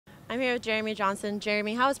I'm here with Jeremy Johnson.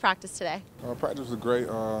 Jeremy, how was practice today? Practice was great.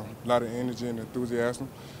 A lot of energy and enthusiasm.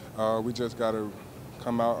 We just got to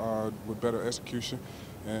come out with better execution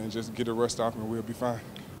and just get the rust off, and we'll be fine.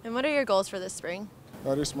 And what are your goals for this spring?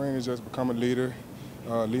 This spring is just become a leader,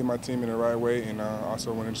 lead my team in the right way, and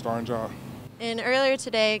also win the starting job. And earlier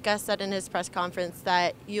today, Gus said in his press conference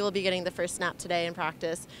that you will be getting the first snap today in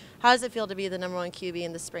practice. How does it feel to be the #1 QB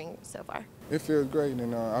in the spring so far? It feels great,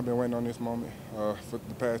 and I've been waiting on this moment for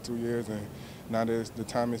the past 2 years, and now the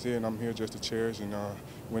time is here, and I'm here just to cherish and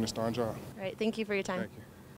win the starting job. All right, thank you for your time. Thank you.